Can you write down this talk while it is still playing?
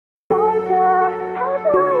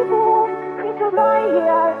Hey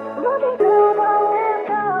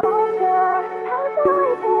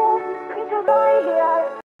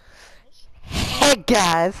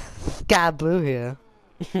guys, Sky Blue here.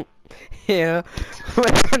 Here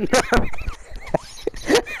with another.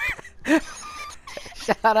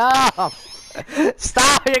 Shut up!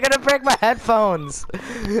 Stop! You're gonna break my headphones.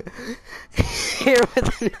 Here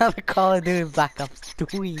with another Call of Duty Black Ops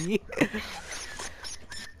 3.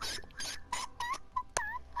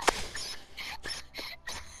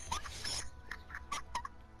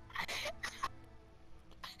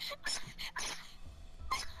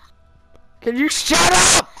 Can you shut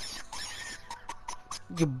up?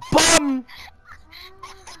 You bum!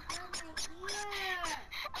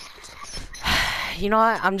 You know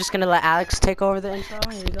what? I'm just gonna let Alex take over the intro.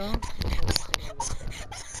 Here you go.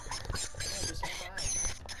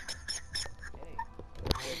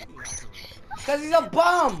 Cause he's a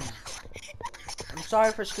bum! I'm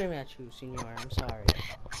sorry for screaming at you, Senor. I'm sorry.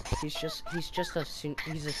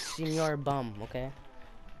 He's a Senor bum, okay?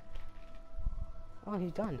 Oh,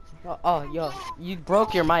 he's done. Oh, yo, you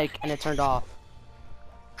broke your mic and it turned off.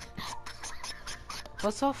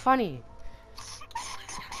 What's so funny?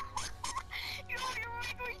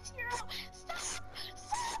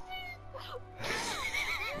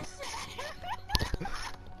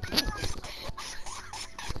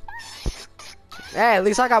 Hey, at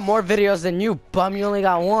least I got more videos than you, bum. You only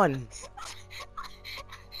got one.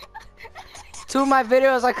 2 of my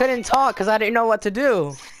videos I couldn't talk because I didn't know what to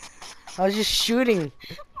do. I was just shooting.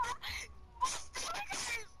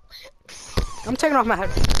 I'm taking off my head.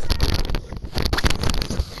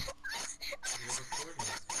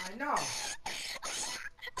 I know.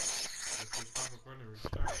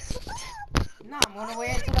 No, I'm gonna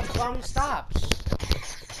wait until the bum stops.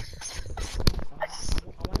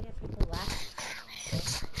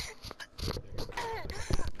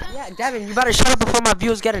 Yeah, Devin, you better shut up before my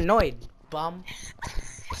viewers get annoyed, bum.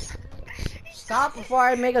 Stop before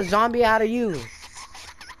I make a zombie out of you.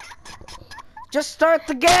 Just start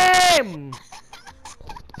the game!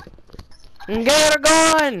 And get her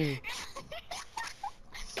going!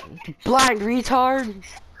 Blind retard!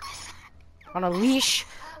 On a leash?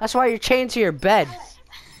 That's why you're chained to your bed.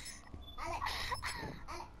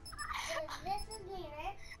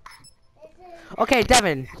 Okay,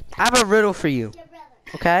 Devin, I have a riddle for you.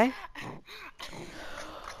 Okay?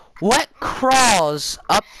 What crawls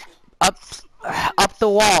up the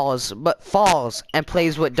walls but falls and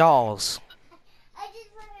plays with dolls?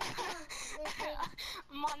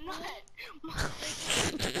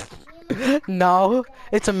 No,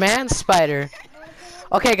 it's a man spider.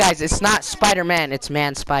 Okay, guys, it's not Spider-Man, it's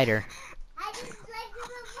man spider.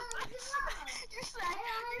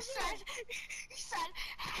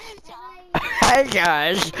 Hi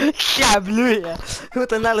guys, Sky Blue here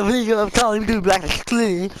with another video of Call of Duty Black Ops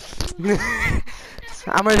 3.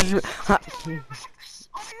 I'm gonna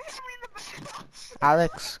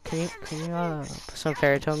Alex, can you put some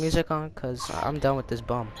fairy tale music on? Cause I'm done with this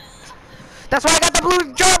bum. That's why I got the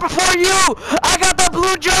blue jar before you! I got the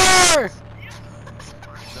blue jar!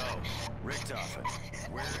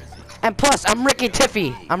 And plus, I'm Ricky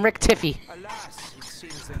Tiffy. I'm Rick Tiffy.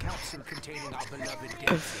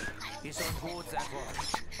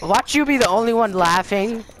 Watch you be the only one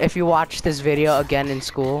laughing if you watch this video again in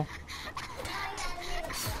school.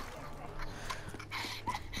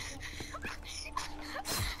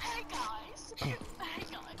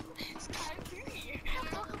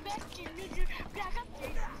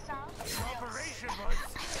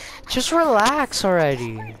 Just relax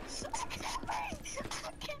already.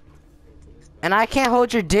 And I can't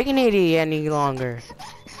hold your dignity any longer.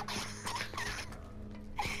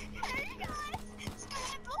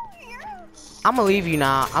 I'm gonna leave you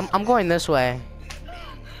now. I'm going this way.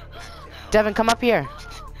 Devin, come up here.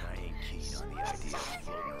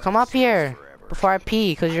 Come up here before I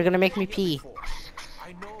pee, cause you're gonna make me pee.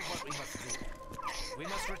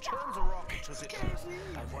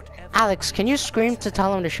 Alex, can you scream to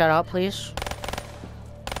tell him to shut up, please?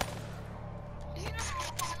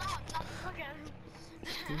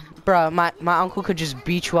 Bruh, my uncle could just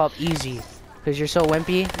beat you up easy, cause you're so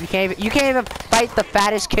wimpy. You can't even fight the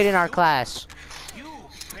fattest kid in our class.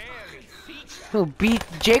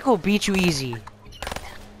 Jake will beat you easy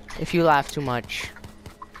if you laugh too much.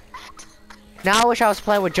 Now I wish I was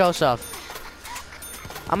playing with Joseph.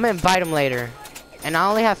 I'm gonna invite him later, and I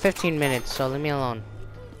only have 15 minutes, so leave me alone.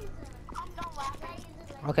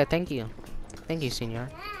 Okay, thank you, Senor.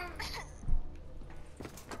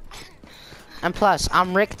 And plus,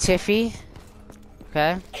 I'm Rick Tiffy.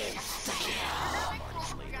 Okay.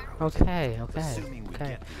 Okay.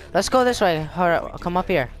 Let's go this way. Come up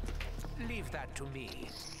here. Leave that to me.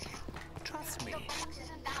 Trust me.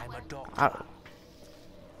 I'm a doctor.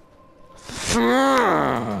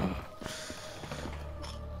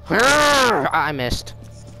 I missed.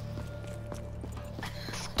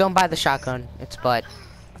 Don't buy the shotgun. It's butt.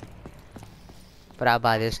 But I'll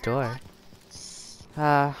buy this door.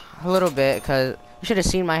 A little bit, cause you should have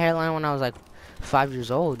seen my hairline when I was like 5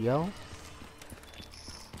 years old, yo.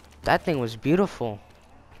 That thing was beautiful.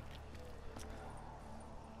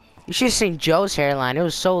 You should have seen Joe's hairline. It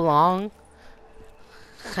was so long.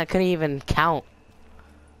 I couldn't even count.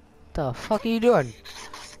 The fuck are you doing?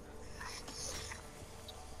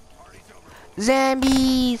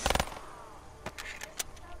 Zombies!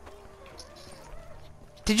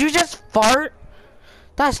 Did you just fart?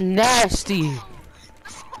 That's nasty.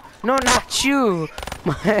 No, not you.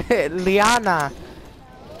 Liana.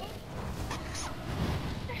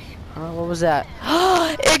 What was that?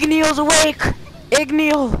 Igneal's awake!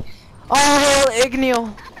 Igneal! Oh, hail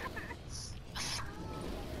Igneal!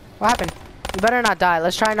 What happened? You better not die.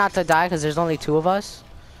 Let's try not to die because there's only 2 of us.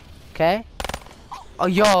 Okay? Oh,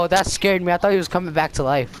 yo, that scared me. I thought he was coming back to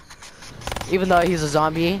life. Even though he's a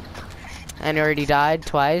zombie. And he already died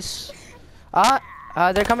twice.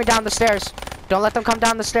 They're coming down the stairs. Don't let them come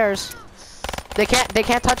down the stairs. They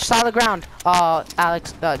can't touch solid ground. Oh,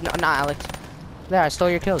 Alex. No, not Alex. There, I stole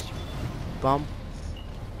your kills. Bum.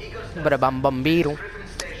 But a bum bum beetle.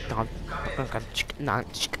 I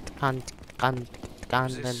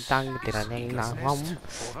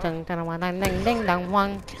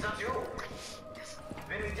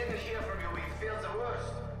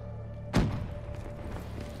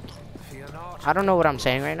don't know what I'm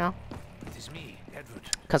saying right now.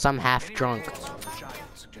 Cause I'm half drunk.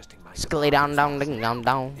 Skilly down, down, down,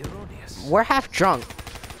 down. We're half drunk.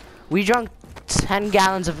 We drank 10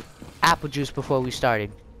 gallons of apple juice before we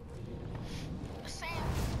started.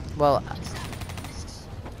 Well,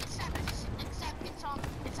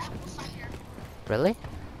 really?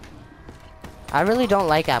 I really don't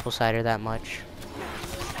like apple cider that much.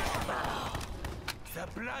 The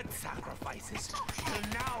blood sacrifices will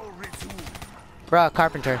now resume. Bruh,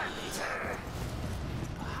 carpenter.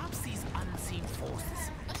 Perhaps these unseen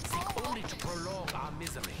forces seek only to prolong our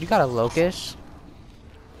misery. You got a locust?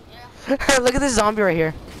 Look at this zombie right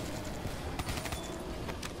here.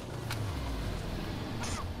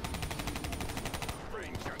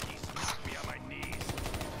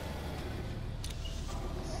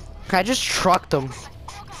 I just trucked him.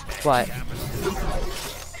 What?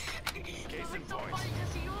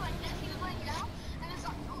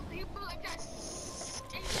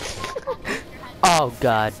 Oh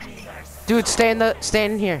god. Dude, stay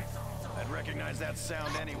in here. I'd recognize that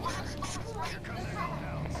sound anywhere.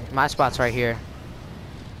 My spot's right here.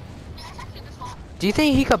 Do you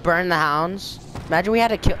think he could burn the hounds? Imagine we had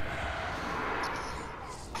to kill.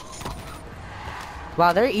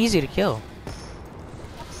 Wow, they're easy to kill.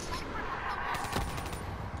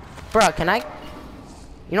 Bruh, can I?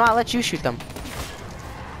 You know, I'll let you shoot them.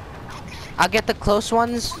 I'll get the close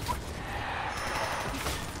ones.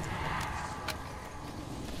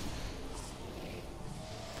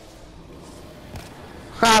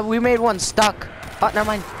 We made one stuck. Oh, never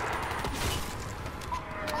mind.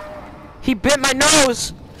 He bit my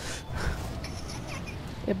nose.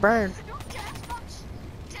 It burned.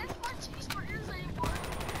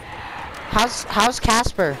 How's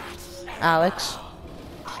Casper, Alex?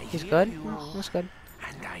 He's good. That's good.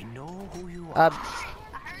 And I know who you are.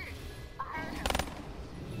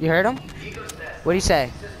 You heard him? What'd he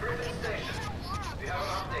say?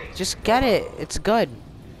 Just get it. It's good.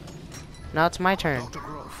 Now it's my turn.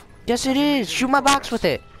 Yes, it is. Shoot my box with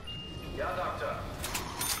it.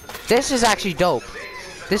 This is actually dope.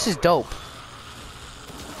 This is dope.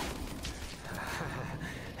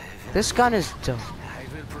 This gun is dope.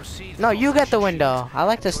 No, you get the window. I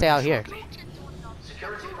like to stay out here.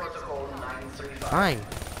 Fine.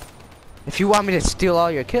 If you want me to steal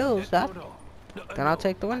all your kills, then I'll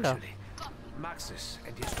take the window. Maxis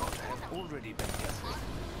and his daughter have already been dealt with.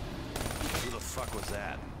 Who the fuck was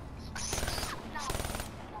that?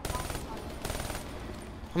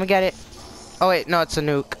 Let me get it. Oh wait, no, it's a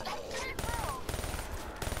nuke.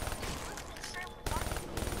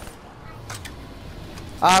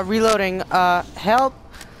 Reloading. Help!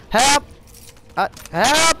 Help!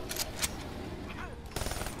 Help!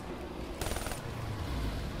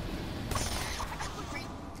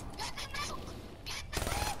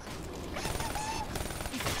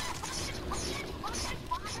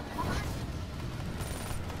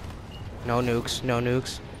 No nukes, no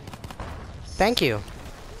nukes. Thank you.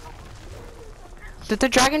 Did the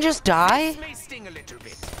dragon just die? This may sting a little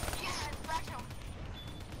bit.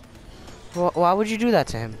 Why would you do that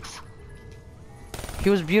to him? He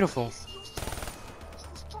was beautiful.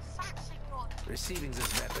 Receiving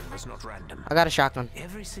this weapon was not random. I got a shotgun.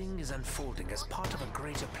 Everything is unfolding as part of a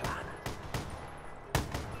greater plan.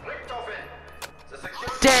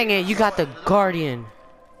 Dang it, you got the Guardian.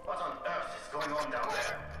 What on earth is going on down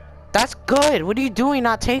there? That's good. What are you doing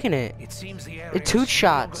not taking it? It seems the area It two is no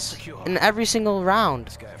longer shots secure. in every single round.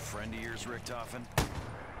 This guy a friend of yours, Richtofen?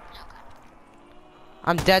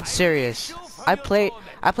 I'm dead serious. I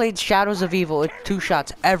played Shadows of Evil with 2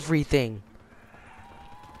 shots everything.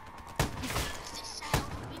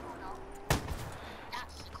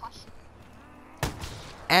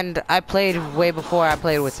 And I played way before I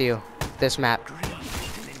played with you this map. Greed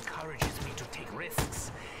encourages me to take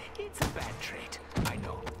risks. It's a bad trait, I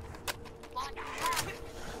know.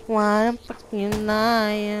 Why I'm fucking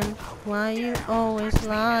lying? Why you always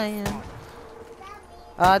lying?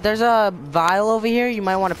 There's a vial over here. You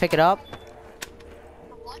might want to pick it up.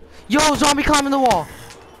 Yo, zombie climbing the wall.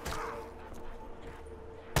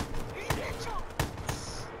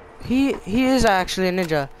 He is actually a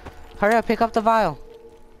ninja. Hurry up, pick up the vial.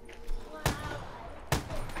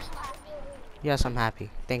 Yes, I'm happy.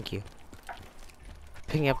 Thank you.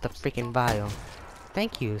 Picking up the freaking vial.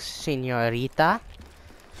 Thank you, señorita.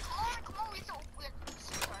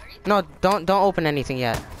 No, don't open anything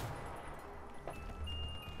yet.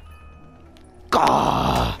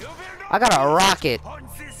 Gah! I got a rocket.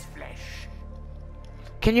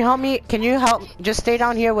 Can you help me? Can you help? Just stay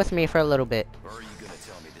down here with me for a little bit. Or are you gonna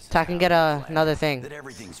tell me this So I can get another thing. that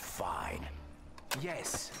everything's fine?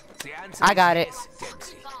 Yes, the answer I is got it. yes,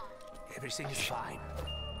 Dempsey. Everything is fine.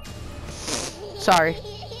 Sorry.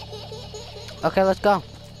 Okay, let's go.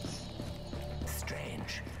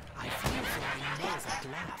 Strange. I feel for my nose at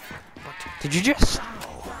laugh, but Did you just?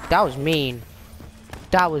 That was mean.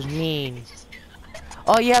 That was mean.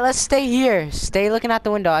 Oh yeah, let's stay here. Stay looking at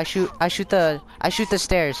the window. I shoot the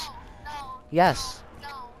stairs. Yes.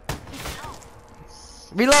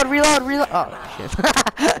 Reload. Oh shit.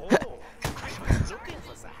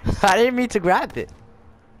 I didn't mean to grab it.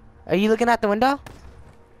 Are you looking at the window?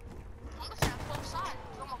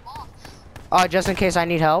 Oh, just in case I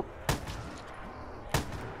need help.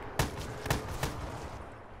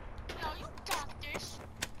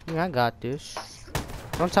 Yeah, I got this.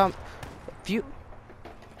 Don't tell me. If you...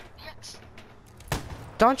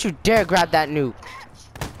 Don't you dare grab that nuke.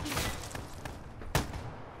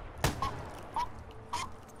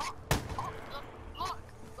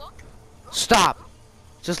 Stop.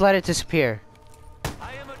 Just let it disappear.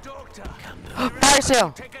 I am a doctor. Fire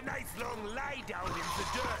sale. Take a nice long lie down in the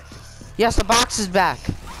dirt. Yes, the box is back.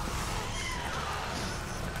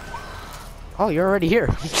 Oh, you're already here.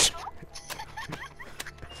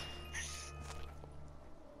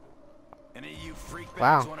 Any of you freak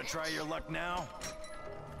Wow. bags want to try your luck now?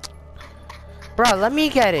 Bro, let me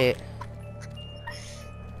get it.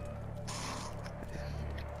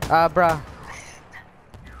 Bro.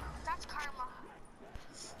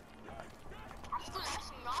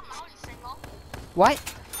 What?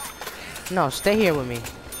 No, stay here with me.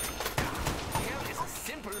 Hell is a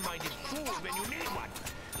simple-minded fool when you need one.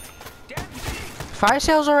 Dempsey! Fire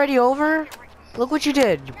sale's already over? Look what you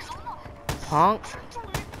did, you punk.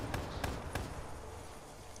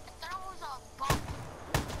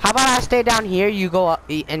 How about I stay down here, you go up,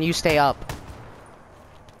 and you stay up?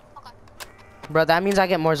 Bro, that means I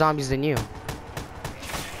get more zombies than you.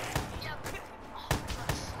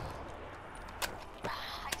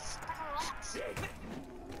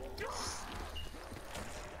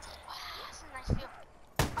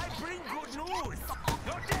 I bring good news.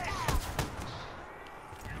 You're dead.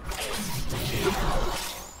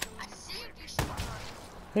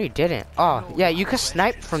 No, you didn't. Oh, yeah, you can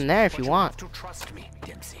snipe from there if you want. To trust me,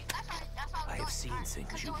 Dempsey. I have seen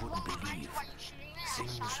things you wouldn't believe.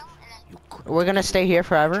 Things you couldn't. We're gonna stay here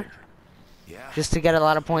forever, Yeah. just to get a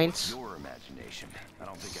lot of points. Your imagination. I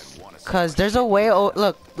don't think I'd want to. Cause there's a way. Oh,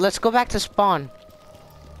 look, let's go back to spawn.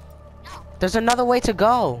 There's another way to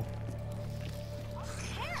go.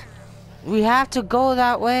 We have to go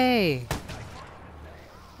that way.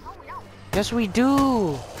 Yes, we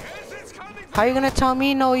do. How you gonna tell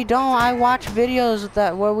me no, you don't? I watch videos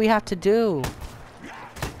that where we have to do,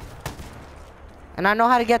 and I know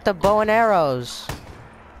how to get the bow and arrows.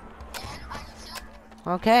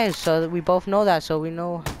 Okay, so we both know that, so we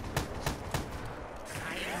know.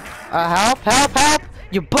 Help!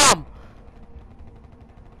 You bum!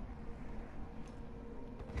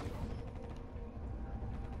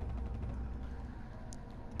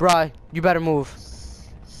 Bruh, you better move.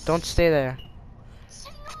 Don't stay there.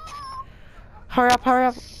 Hurry up.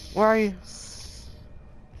 Where are you?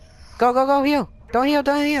 Go, go, go, heal. Don't heal,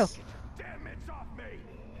 don't heal. Damn, it's off me.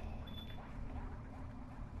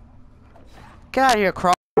 Get out of here,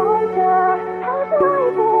 Crow.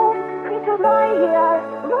 Creatures lie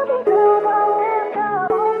here.